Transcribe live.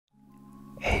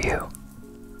Hey you.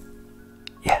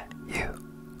 Yeah, you.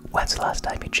 When's the last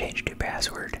time you changed your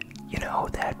password? You know,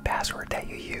 that password that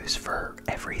you use for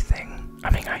everything. I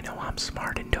mean, I know I'm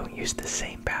smart and don't use the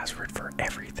same password for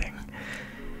everything.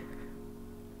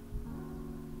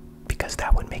 Because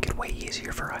that would make it way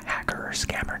easier for a hacker or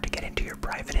scammer to get into your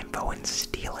private info and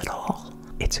steal it all.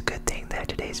 It's a good thing that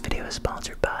today's video is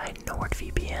sponsored by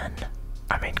NordVPN.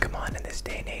 I mean, come on, in this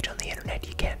day and age on the internet,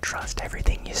 you can't trust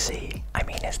everything you see. I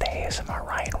mean, is the ASMR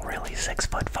Ryan really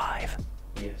 6'5"?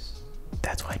 Yes.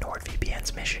 That's why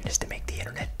NordVPN's mission is to make the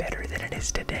internet better than it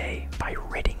is today by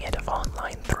ridding it of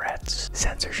online threats,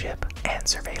 censorship, and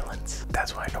surveillance.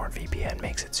 That's why NordVPN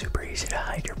makes it super easy to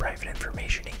hide your private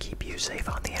information and keep you safe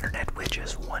on the internet with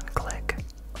just one click.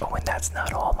 Oh, and that's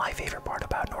not all. My favorite part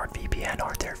about NordVPN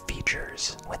are their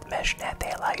features. With MeshNet,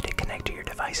 they allow you to connect to your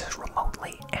devices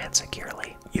remotely and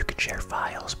securely. You can share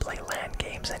files, play LAN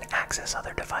games, and access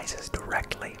other devices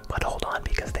directly. But hold on,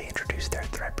 because they introduced their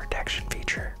threat protection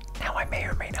feature. Now, I may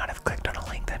or may not have clicked on a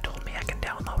link that told me I can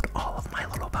download all of My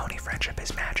Little Pony Friendship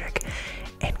is Magic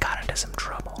and got into some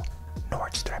trouble.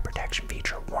 Nord's threat protection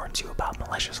feature warns you about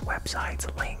malicious websites,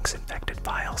 links, infected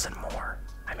files, and more.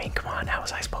 I mean, come on, how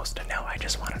was I supposed to know? I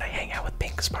just wanted to hang out with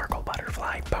Pink Sparkle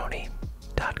Butterfly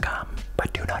Pony.com.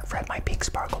 But do not fret, my Pink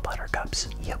Sparkle Buttercups.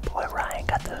 Your boy Ryan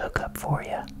got the hookup for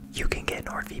you. You can get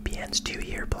NordVPN's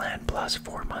 2-year plan plus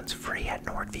 4 months free at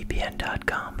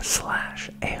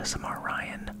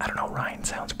nordvpn.com/ASMRRyan. I don't know, Ryan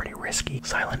sounds pretty risky.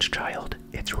 Silence, child.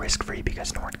 It's risk-free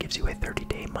because Nord gives you a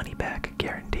 30-day money-back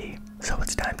guarantee. So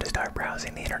it's time to start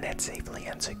browsing the internet safely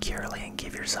and securely and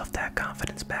give yourself that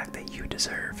confidence back that you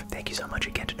deserve. Thank you so much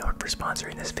again to Nord for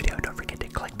sponsoring this video. Don't forget to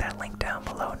click that link down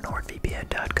below,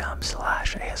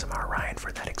 nordvpn.com/ASMRRyan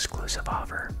for that exclusive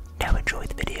offer. Now enjoy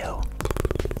the video.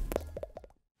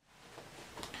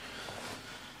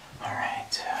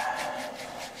 Alright,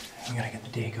 we gotta get the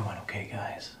day going, okay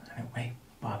guys? Wait,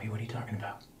 Bobby, what are you talking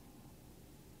about?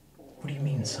 What do you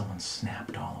mean someone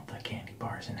snapped all of the candy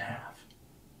bars in half?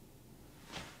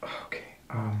 Okay,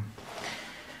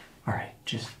 alright,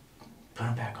 just put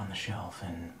them back on the shelf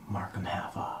and mark them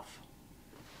half off.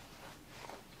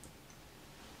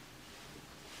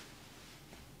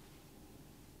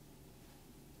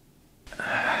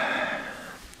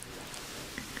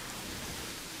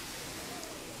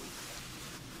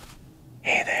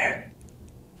 Hey there.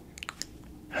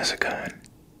 How's it going?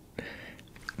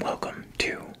 Welcome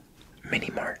to Mini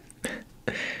Mart.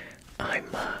 I'm,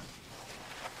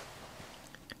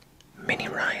 Mini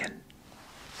Ryan.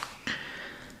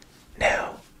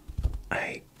 Now,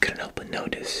 I couldn't help but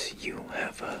notice you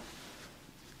have a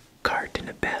cart and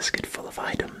a basket full of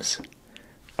items.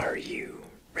 Are you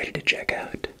ready to check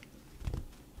out?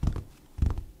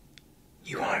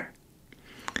 You are?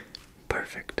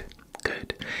 Perfect.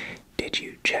 Good. Did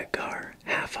you check our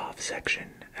half-off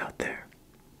section out there?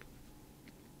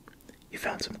 You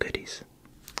found some goodies.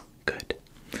 Good.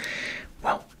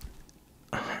 Well,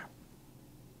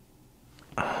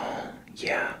 oh,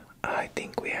 yeah, I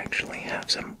think we actually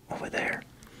have some over there.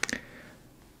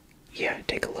 Yeah,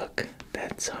 take a look.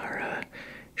 That's our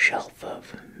shelf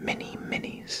of mini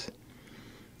minis.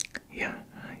 Yeah,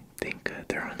 I think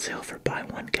they're on sale for buy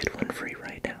one, get one free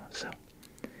right now, so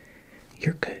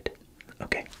you're good.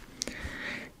 Okay.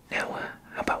 Now,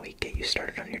 how about we get you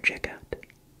started on your checkout?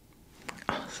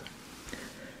 Awesome.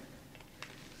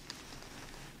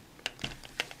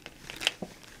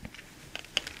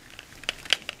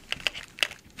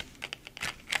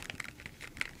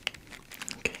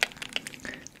 Okay.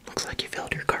 Looks like you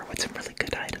filled your cart with some really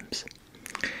good items.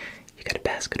 You got a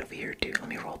basket over here too. Let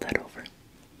me roll that over.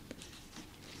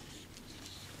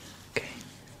 Okay.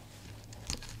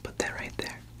 Put that right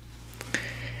there.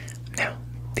 Now,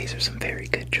 these are some very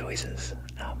good choices.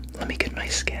 Let me get my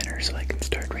scanner so I can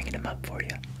start ringing them up for you.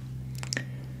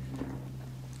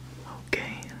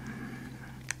 Okay.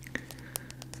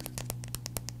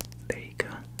 There you go.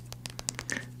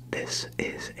 This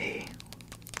is a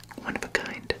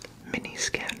one-of-a-kind mini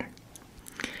scanner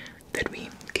that we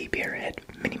keep here at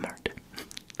Mini Mart.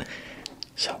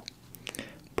 So,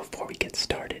 before we get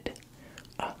started,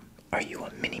 are you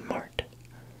a Mini Mart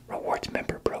Rewards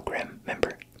Member Program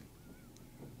member?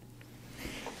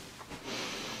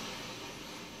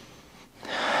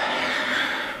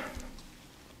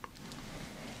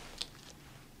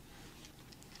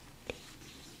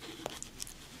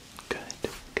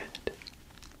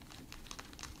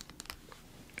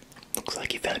 Looks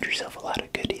like you found yourself a lot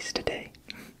of goodies today.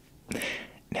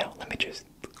 Now, let me just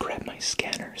grab my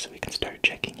scanner so we can start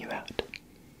checking you out.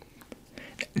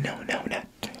 No, not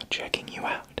checking you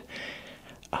out.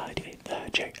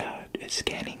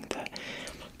 Scanning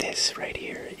this right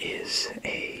here is is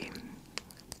a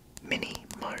mini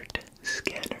mart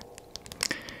scanner.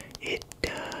 It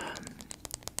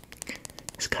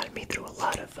has gotten me through a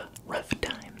lot of rough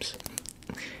times.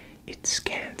 It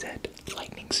scans at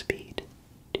lightning speed.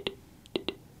 You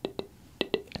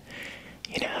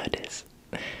know how it is.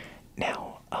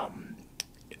 Now,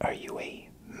 are you a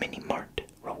Mini Mart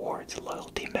Rewards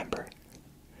loyalty member?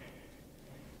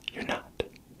 You're not.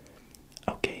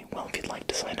 Okay, well, if you'd like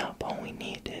to sign up, all we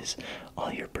need is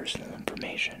all your personal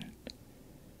information.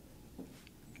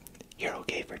 You're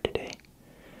okay for today?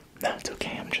 No, it's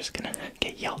okay. I'm just gonna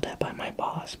get yelled at by my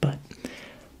boss, but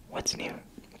what's new?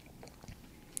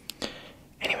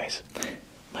 Anyways,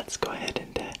 let's go ahead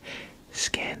and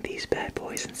scan these bad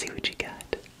boys and see what you got.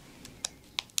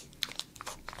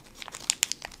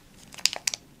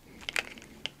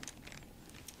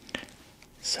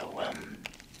 So,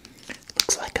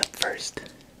 looks like up first,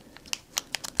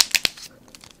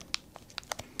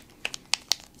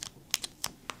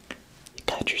 you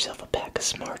got yourself a pack of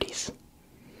Smarties.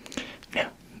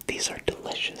 Now, these are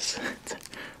delicious. It's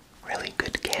really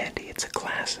good candy. It's a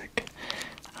classic.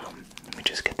 Let me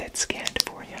just get that scanned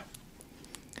for you.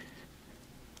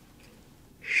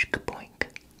 Shkaboink.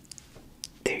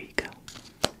 There you go.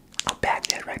 I'll bag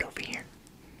that right over here.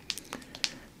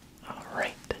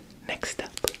 Alright, next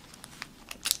up.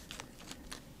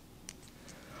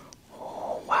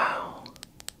 Oh, wow.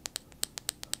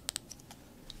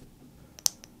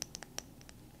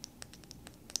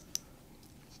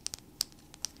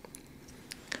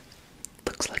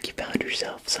 Looks like you found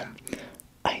yourself some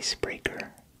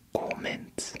icebreaker cool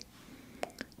mints.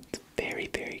 It's very,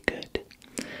 very good.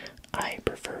 I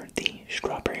prefer the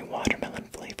strawberry watermelon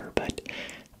flavor, but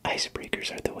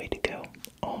icebreakers are the way to go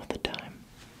all the time.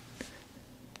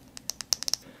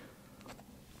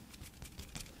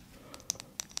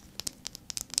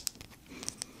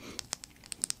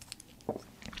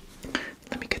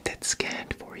 Let me get that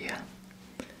scanned for you.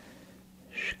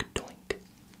 Shkadoink.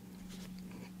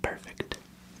 Perfect.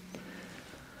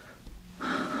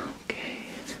 Okay.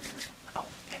 Oh,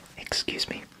 excuse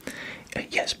me.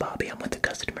 Yes, Bobby, I'm with the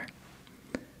customer.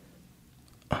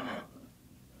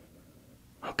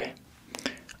 Okay.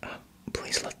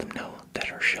 Please let them know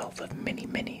that our shelf of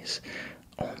mini-minis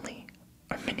only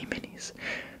are mini-minis.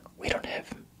 We don't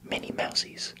have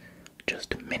mini-mousies,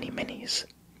 just mini-minis.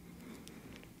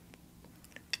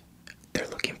 They're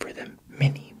looking for the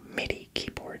mini-MIDI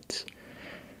keyboards.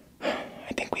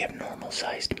 I think we have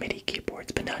normal-sized MIDI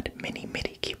keyboards, but not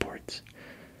mini-MIDI keyboards.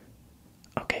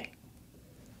 Okay.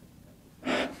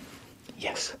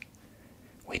 Yes,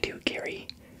 we do carry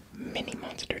mini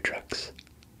monster trucks.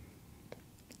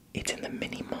 It's in the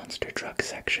mini monster truck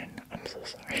section. I'm so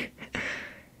sorry.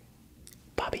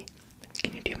 Bobby,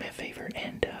 can you do me a favor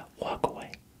and walk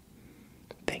away?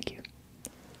 Thank you.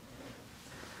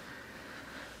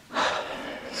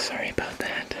 Sorry about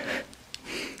that.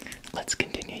 Let's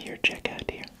continue your checkout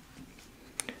here.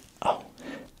 Oh.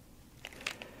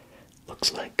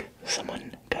 Looks like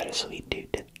someone got a sweet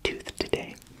tooth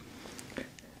today.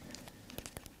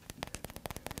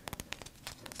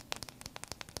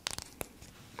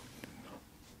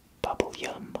 Bubble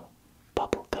Yum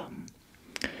Bubblegum.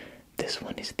 This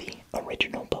one is the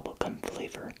original bubblegum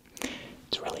flavor.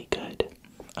 It's really good.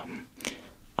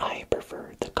 I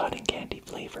prefer the cotton candy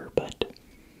flavor, but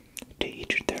to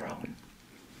each their own.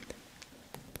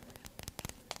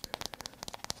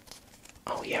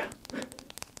 Oh yeah.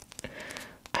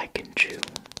 I can chew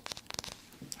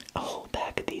a whole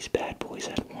pack of these bad boys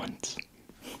at once.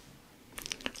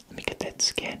 Let me get that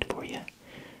scanned for you.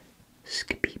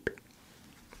 Skipeep.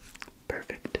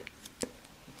 Perfect.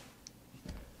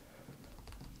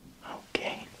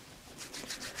 Okay.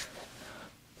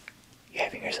 You're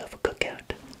having yourself a cookout.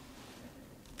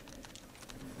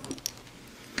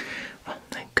 Well,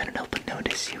 I couldn't help but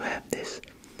notice you have this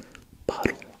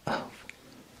bottle of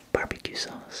barbecue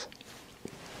sauce.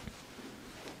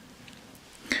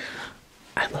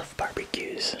 I love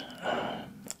barbecues.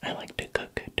 I like to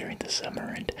cook during the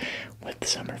summer, and with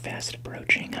summer fast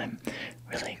approaching, I'm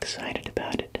really excited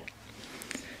about it.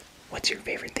 What's your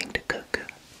favorite thing to cook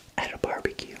at a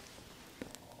barbecue?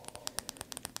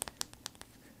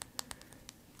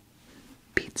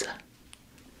 Pizza.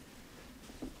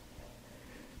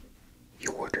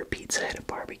 You order pizza at a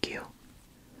barbecue?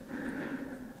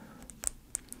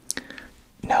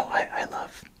 No, I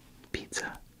love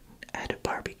pizza at a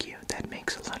barbecue. That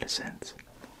makes a lot of sense.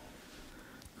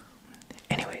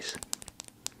 Anyways,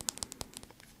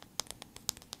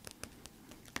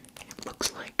 it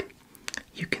looks like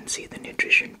you can see the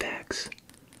nutrition facts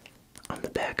on the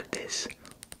back of this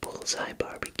Bullseye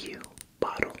Barbecue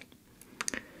bottle.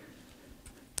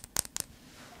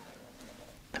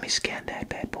 Let me scan that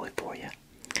bad boy for you.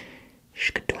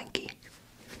 Shkadwinky.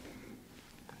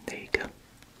 There you go.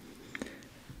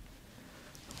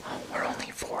 Well, we're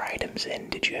only 4 items in.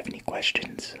 Did you have any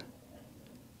questions?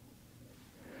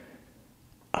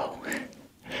 Oh,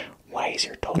 why is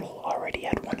your total already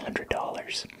at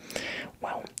 $100?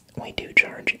 Well, we do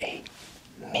charge a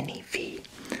mini fee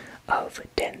of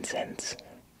 10 cents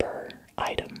per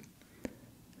item.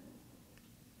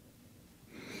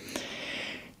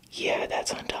 Yeah,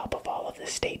 that's on top of all of the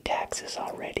state taxes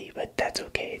already, but that's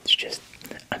okay. It's just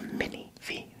a mini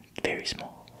fee. Very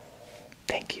small.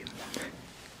 Thank you. Okay.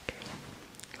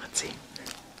 Let's see.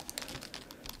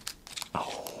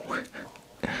 Oh,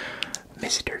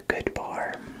 Mr.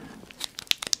 Goodbar.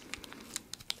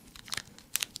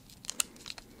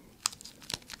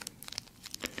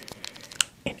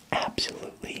 An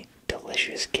absolutely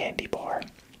delicious candy bar.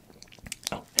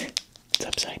 Oh, it's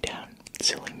upside down.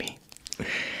 Silly me.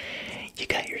 You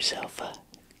got yourself a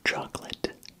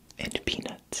chocolate and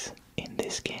peanuts in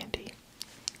this candy.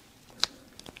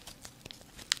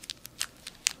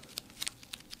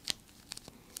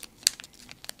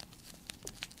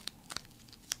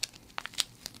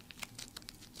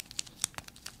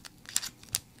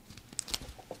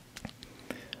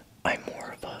 I'm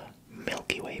more of a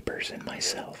Milky Way person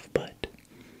myself, but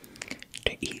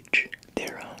to each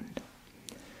their own.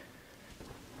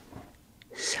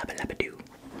 Sabalabadoo.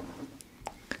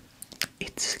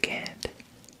 It's scanned.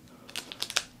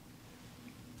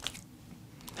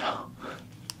 Oh.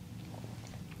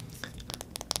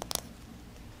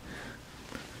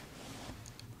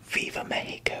 Viva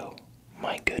Mexico,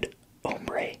 my good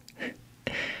hombre.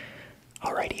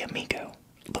 Alrighty, amigo.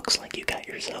 Looks like you got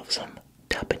yourself some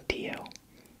tapatio,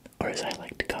 or as I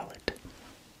like to call it,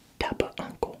 tapa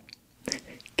uncle.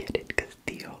 Get it? Because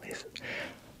Tio is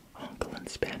uncle in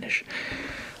Spanish.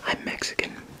 I'm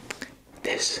Mexican.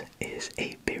 This is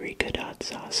a very good hot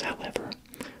sauce. However,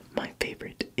 my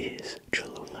favorite is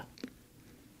Cholula.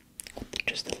 With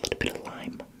just a little bit of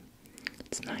lime.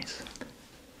 It's nice.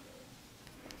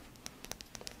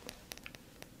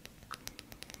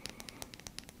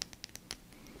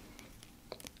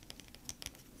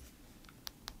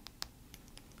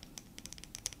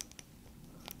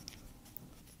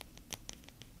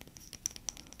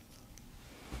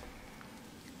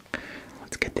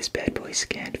 Let's get this bad boy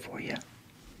scanned for you.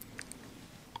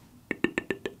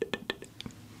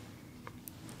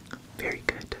 Very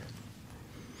good.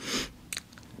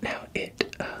 Now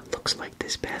it looks like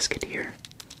this basket here.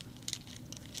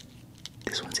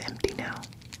 This one's empty now.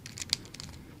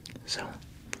 So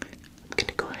I'm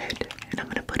gonna go ahead and I'm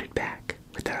gonna put it back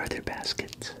with our other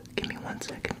baskets. Give me 1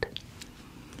 second.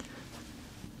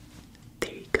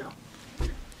 There you go.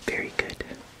 Very good.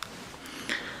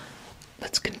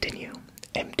 Let's continue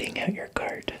emptying out your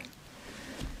cart.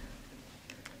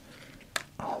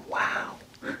 Oh, wow.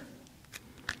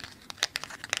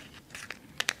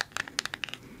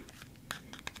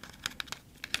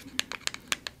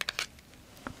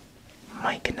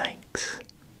 Mike and Ike's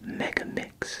Mega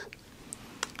Mix.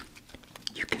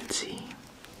 You can see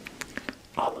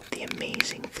all of the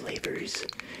amazing flavors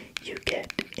you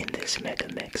get in this Mega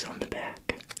Mix on the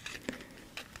back.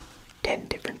 10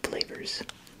 different flavors.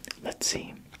 Let's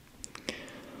see.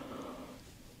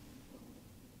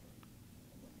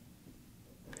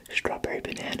 Strawberry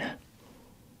banana.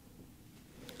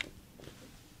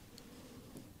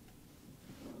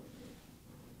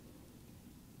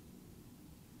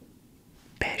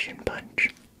 Passion punch.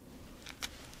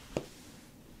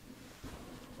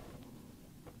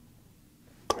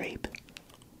 Grape.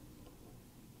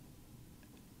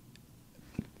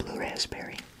 Blue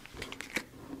raspberry.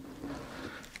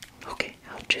 Okay,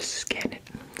 I'll just scan it.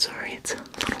 Sorry, it's a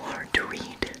little hard to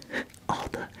read all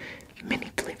the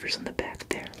many flavors on the back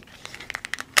there.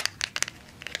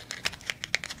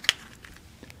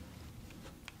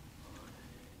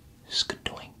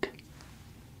 Skadoink.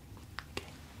 Okay.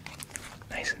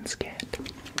 Nice and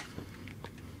scanned.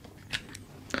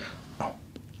 Oh.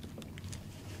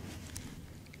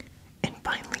 And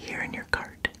finally here in your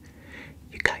cart,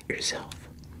 you got yourself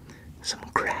some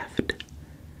Kraft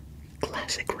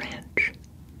Classic Ranch.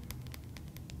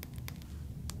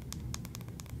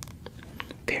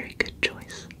 Very good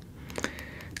choice.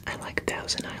 I like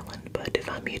Thousand Island, but if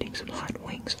I'm eating some hot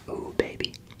wings, ooh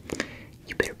baby,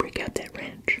 you better break out that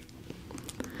ranch.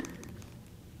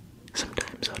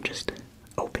 Sometimes I'll just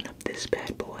open up this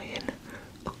bad boy and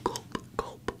a gulp,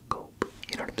 gulp, gulp.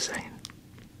 You know what I'm saying?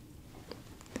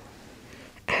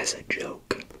 As a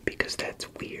joke, because that's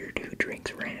weird who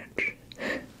drinks ranch.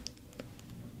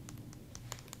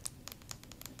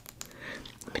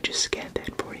 Let me just scan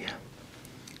that for you.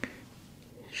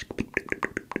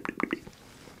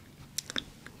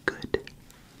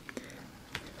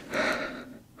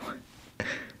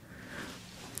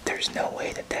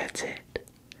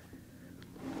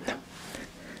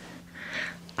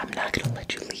 I'm not gonna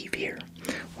let you leave here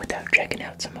without checking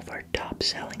out some of our top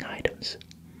selling items.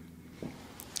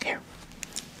 Here,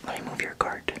 let me move your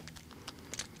cart.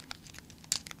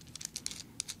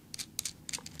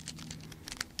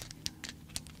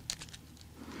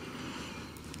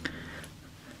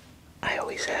 I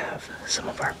always have some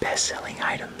of our best selling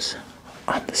items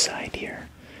on the side here,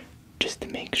 just to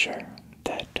make sure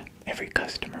that every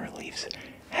customer leaves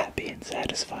happy and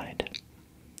satisfied.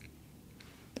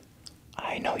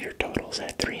 I know your total's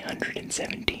at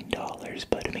 $317,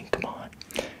 but I mean, come on,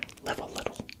 live a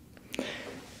little.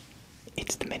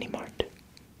 It's the mini mart,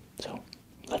 so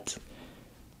let's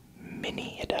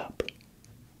mini it up.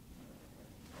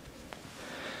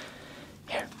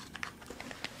 Here.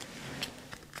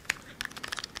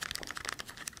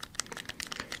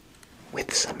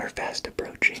 With summer fast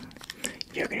approaching,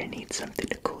 you're gonna need something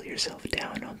to cool yourself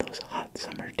down on those hot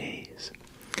summer days.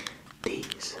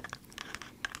 These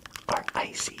are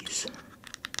ices,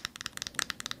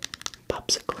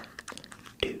 popsicle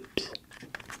tubes.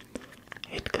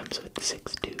 It comes with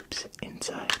 6 tubes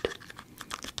inside,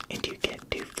 and you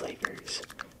get 2 flavors,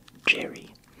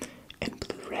 cherry and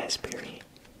blue raspberry.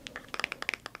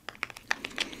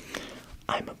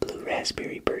 I'm a blue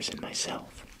raspberry person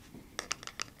myself.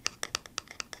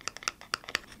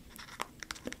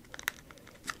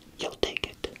 You'll take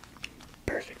it.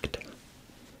 Perfect.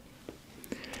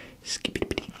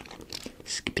 Skippity-bitty.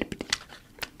 Skippity-bitty.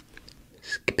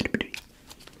 Skippity-bitty.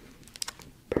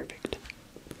 Perfect.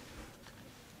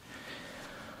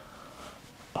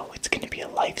 Oh, it's gonna be a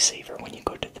lifesaver when you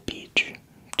go to the beach.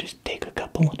 Just take a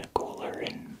couple in a cooler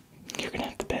and you're gonna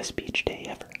have the best beach day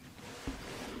ever.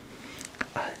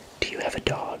 Do you have a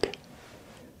dog?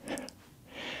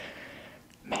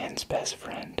 Man's best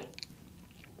friend.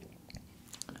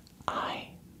 I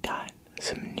got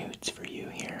some nudes for you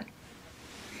here.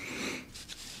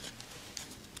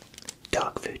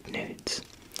 Dog food nudes.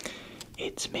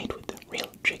 It's made with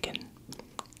real chicken,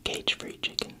 cage-free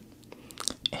chicken,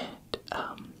 and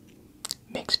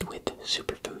mixed with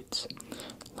superfoods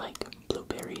like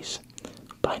blueberries,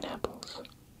 pineapples,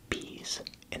 peas,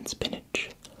 and spinach.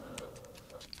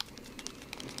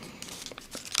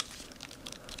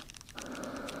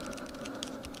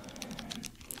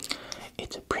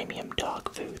 It's a premium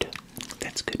dog food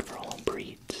that's good for all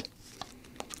breeds.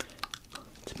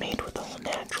 It's made with all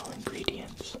natural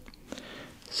ingredients.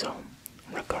 So,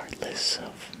 regardless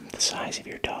of the size of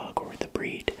your dog or the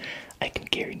breed, I can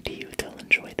guarantee you they'll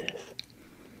enjoy this.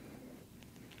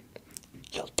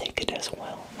 You'll take it as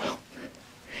well. Well,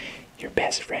 your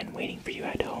best friend waiting for you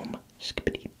at home,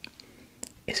 Skippity,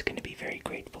 is going to be very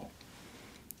grateful.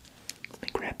 Let me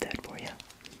grab that for you.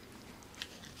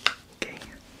 Okay.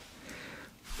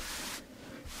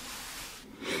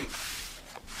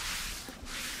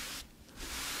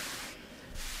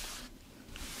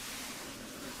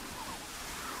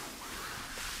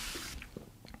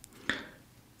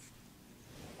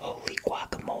 Holy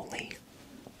guacamole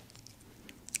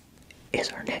is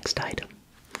our next item.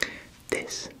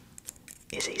 This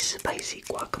is a spicy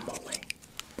guacamole.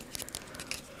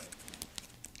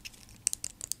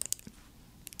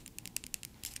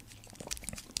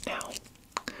 Now,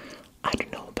 I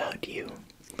don't know about you,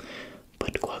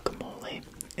 but guacamole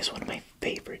is one of my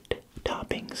favorite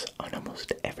toppings on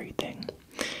almost everything.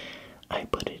 I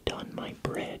put it on my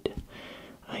bread,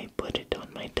 I put it on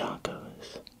my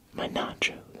tacos, my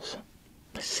nachos,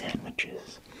 my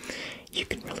sandwiches. You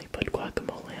can really put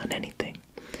guacamole on anything.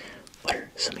 What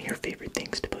are some of your favorite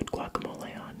things to put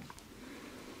guacamole on?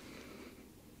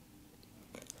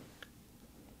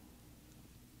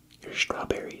 Your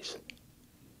strawberries.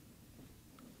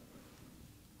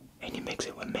 And you mix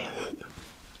it with mayonnaise.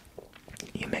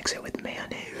 You mix it with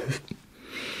mayonnaise.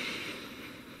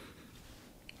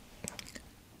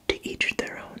 To each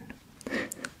their own.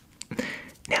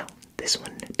 Now, this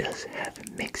one does have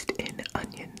mixed in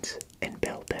onions and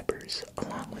bell peppers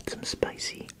along with some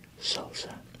spicy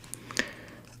salsa.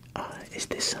 Is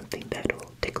this something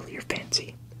that'll tickle your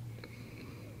fancy?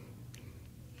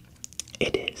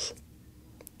 It is.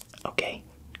 Okay,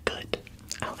 good.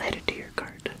 I'll add it to your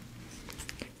cart.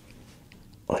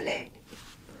 Ole.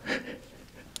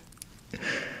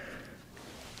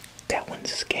 That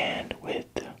one's scanned with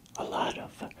a lot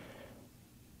of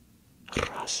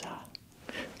rasa.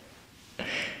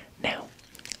 Now,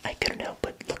 I couldn't help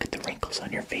but look at the wrinkles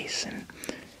on your face and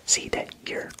see that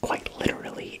you're quite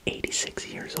literally 86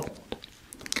 years old.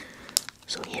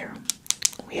 So here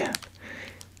we have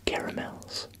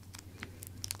caramels.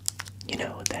 You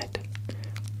know, that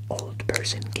old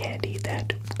person candy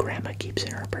that grandma keeps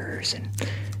in her purse and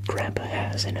grandpa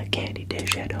has in a candy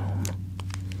dish at home.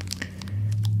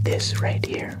 This right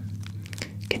here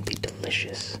can be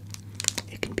delicious.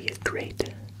 It can be a great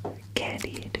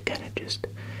candy to kind of just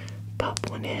pop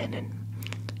one in and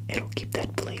it'll keep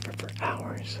that flavor for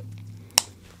hours.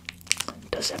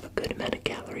 It does have a good amount of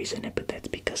calories in it, but that's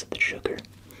because of the sugar.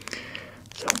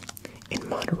 So, in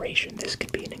moderation, this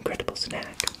could be an incredible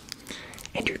snack.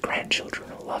 And your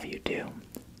grandchildren will love you too.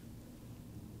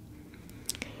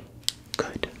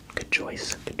 Good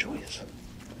choice, good choice.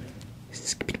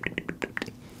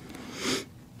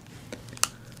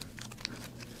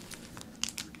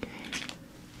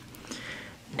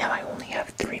 Now I only have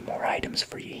 3 more items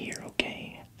for you here,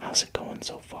 okay? How's it going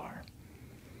so far?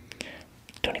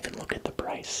 Don't even look at the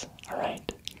price,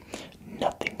 alright?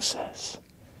 Nothing says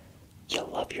you'll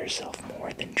love yourself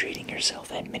more than treating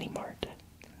yourself at Mini-Mart,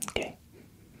 okay?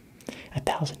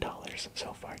 $1,000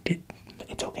 so far.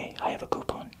 It's okay, I have a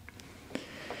coupon.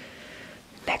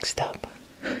 Next up,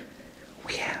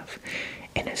 we have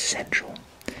an essential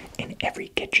in every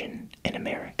kitchen in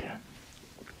America.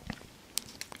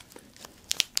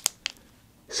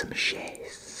 Some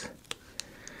chaise.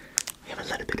 We have a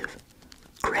little bit of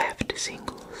Kraft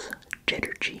Singles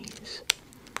cheddar cheese.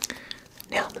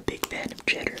 Now I'm a big fan of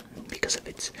cheddar because of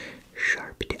its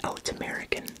sharp, it's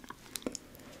American.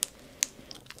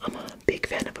 I'm a big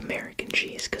fan of American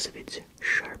cheese because of its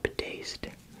sharp taste.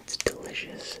 It's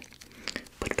delicious.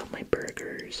 Put it on my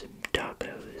burgers and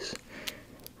tacos,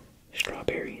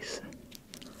 strawberries.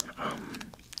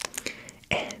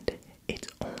 And it's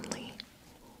only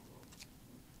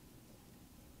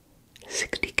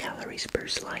 60 calories per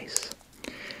slice,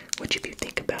 which if you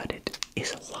think about it,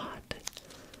 is a lot.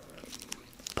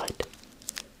 But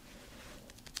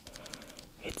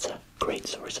it's a great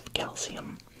source of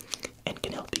calcium and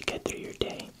can help you get through your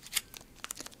day.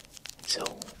 So,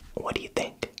 what do you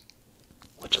think?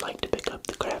 Would you like to pick up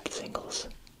the Kraft Singles?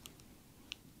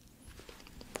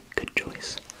 Good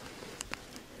choice.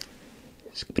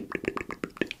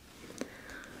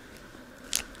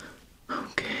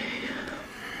 Okay.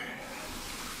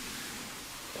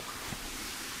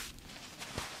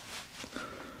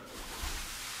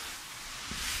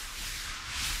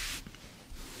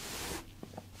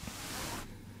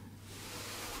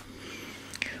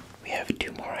 We have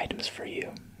 2 more items for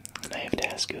you, and I have to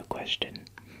ask you a question.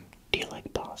 Do you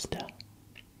like pasta?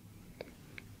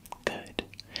 Good.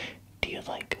 Do you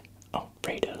like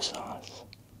Alfredo sauce?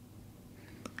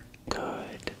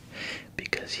 Good.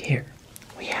 Because here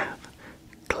we have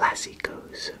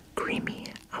Classico's creamy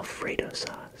Alfredo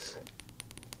sauce.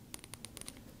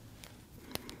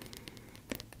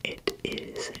 It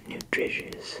is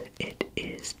nutritious, it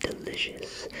is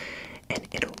delicious, and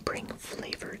it'll bring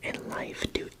flavor and life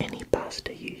to any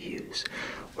pasta you use.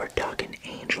 We're talking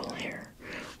angel hair,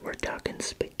 we're talking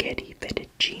spaghetti,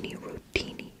 fettuccine,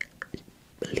 rotini,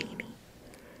 bellini,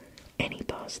 any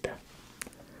pasta.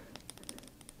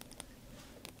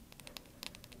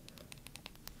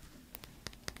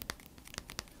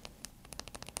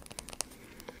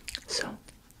 So,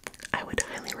 I would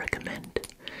highly recommend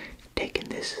taking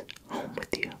this home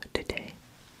with you today.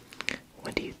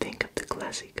 What do you think of the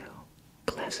Classic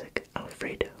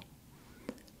Alfredo?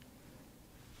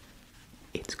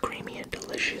 It's creamy and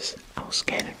delicious. I'll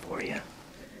scan it for you.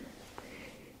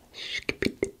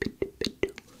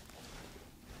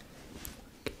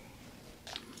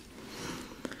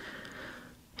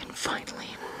 And finally,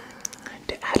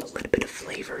 to add a little bit of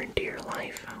flavor into your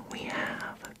life, we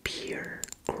have pure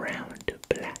ground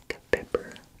black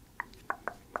pepper.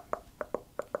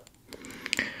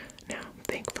 Now,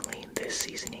 thankfully, this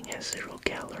seasoning has 0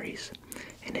 calories,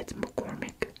 and it's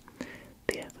McCormick.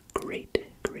 They have great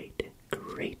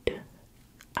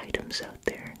items out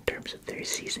there in terms of their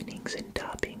seasonings and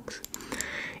toppings.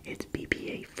 It's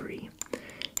BPA free,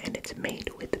 and it's made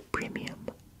with premium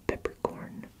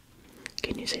peppercorn.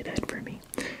 Can you say that for me?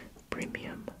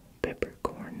 Premium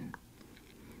peppercorn.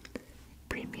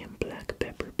 Premium black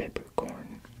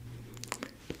peppercorn.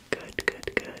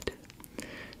 Good.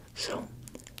 So,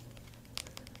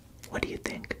 what do you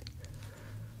think?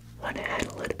 Want to add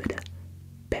a little bit of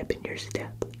pep in your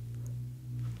step?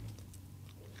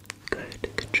 Good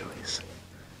choice.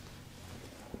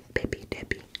 Peppy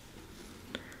Debbie.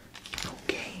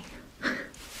 Okay.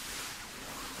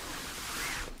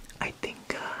 I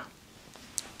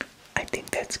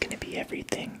think that's gonna be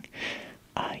everything.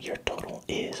 Your total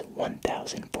is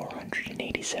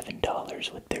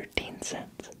 $1,487.13.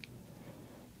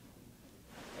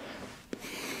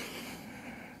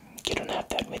 You don't have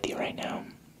that with you right now.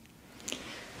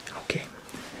 Okay.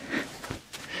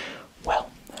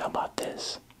 Well, how about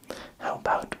this? How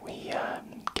about we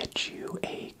get you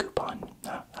a coupon?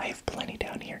 I have plenty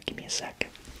down here. Give me a sec.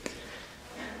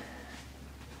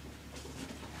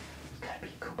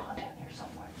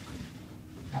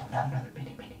 not another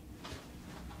mini mini.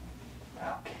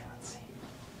 Okay, let's see.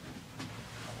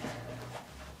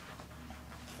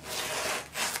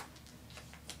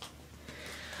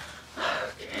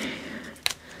 Okay.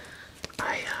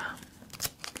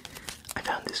 I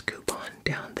found this coupon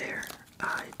down there.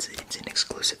 It's an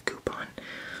exclusive coupon.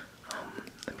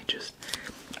 Let me just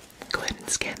go ahead and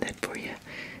scan that for you.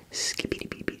 Skippity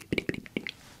beep beep beep beep.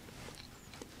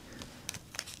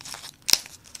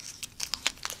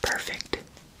 Perfect.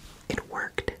 It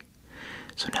worked.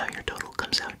 So now your total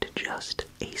comes out to just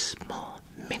a small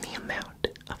mini amount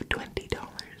of $20.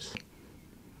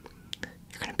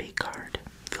 You're gonna pay card.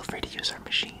 Feel free to use our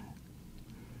machine.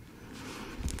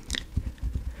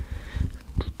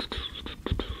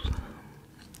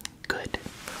 Good.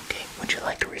 Okay, would you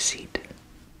like a receipt?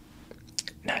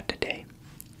 Not today.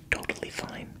 Totally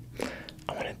fine.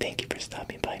 I want to thank you for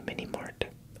stopping by Mini Mart,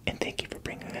 and thank you for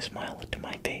bringing a smile to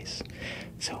my face.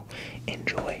 So,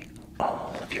 enjoy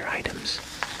all of your items.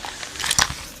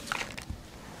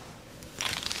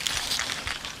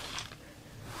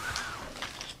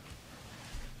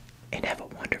 And have a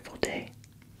wonderful day.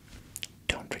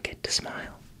 Don't forget to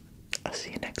smile. I'll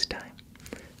see you next time.